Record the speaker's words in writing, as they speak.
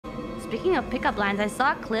speaking of pickup lines, I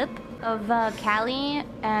saw a clip of Callie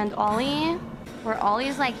and Ollie, where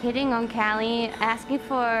Ollie's like hitting on Callie, asking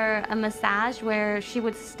for a massage where she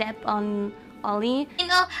would step on Ollie. You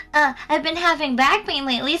know, I've been having back pain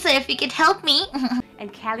lately, so if you could help me.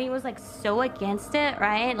 And Callie was like so against it,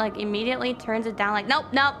 right? Like immediately turns it down like, nope,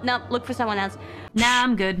 nope, nope, look for someone else. Nah,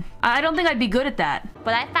 I'm good. I don't think I'd be good at that.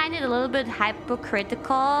 But I find it a little bit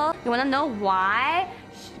hypocritical. You wanna know why?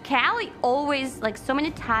 Callie always, like so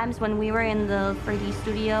many times when we were in the 3D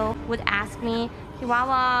studio, would ask me,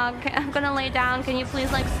 𝗶𝗶𝗶𝗽, I'm gonna lay down, can you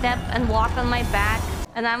please like step and walk on my back?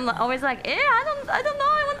 And I'm always like, I don't know,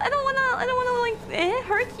 I don't wanna like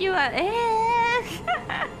hurt you.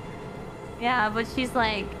 Yeah, but she's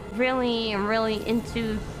like really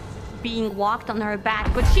into being walked on her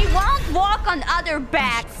back, but she won't walk on other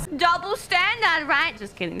backs. Double standard, right?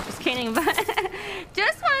 Just kidding, but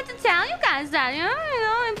just wanted to tell you guys that, you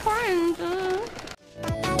know, important.